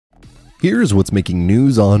Here's what's making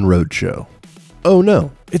news on Roadshow. Oh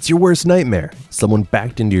no, it's your worst nightmare. Someone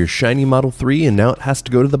backed into your shiny Model 3 and now it has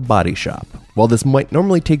to go to the body shop. While this might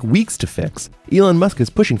normally take weeks to fix, Elon Musk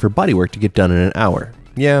is pushing for bodywork to get done in an hour.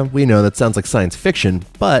 Yeah, we know that sounds like science fiction,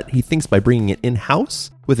 but he thinks by bringing it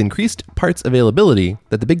in-house, with increased parts availability,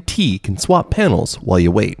 that the big T can swap panels while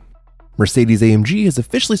you wait. Mercedes-AMG has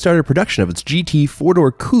officially started production of its GT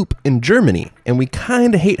 4-door coupe in Germany, and we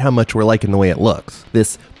kinda hate how much we're liking the way it looks.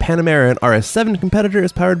 This Panamera and RS7 competitor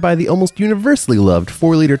is powered by the almost universally loved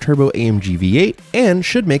 4-liter turbo AMG V8 and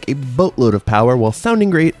should make a boatload of power while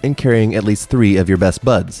sounding great and carrying at least 3 of your best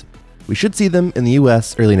buds. We should see them in the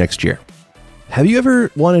US early next year. Have you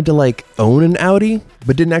ever wanted to own an Audi,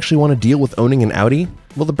 but didn't actually want to deal with owning an Audi?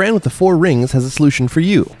 Well, the brand with the 4 rings has a solution for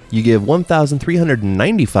you. You give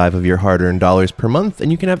 $1,395 of your hard-earned dollars per month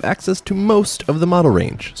and you can have access to most of the model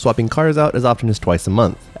range, swapping cars out as often as twice a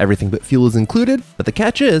month. Everything but fuel is included, but the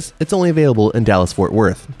catch is, it's only available in Dallas-Fort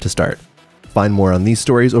Worth to start. Find more on these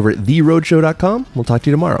stories over at theroadshow.com. We'll talk to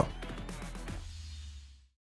you tomorrow.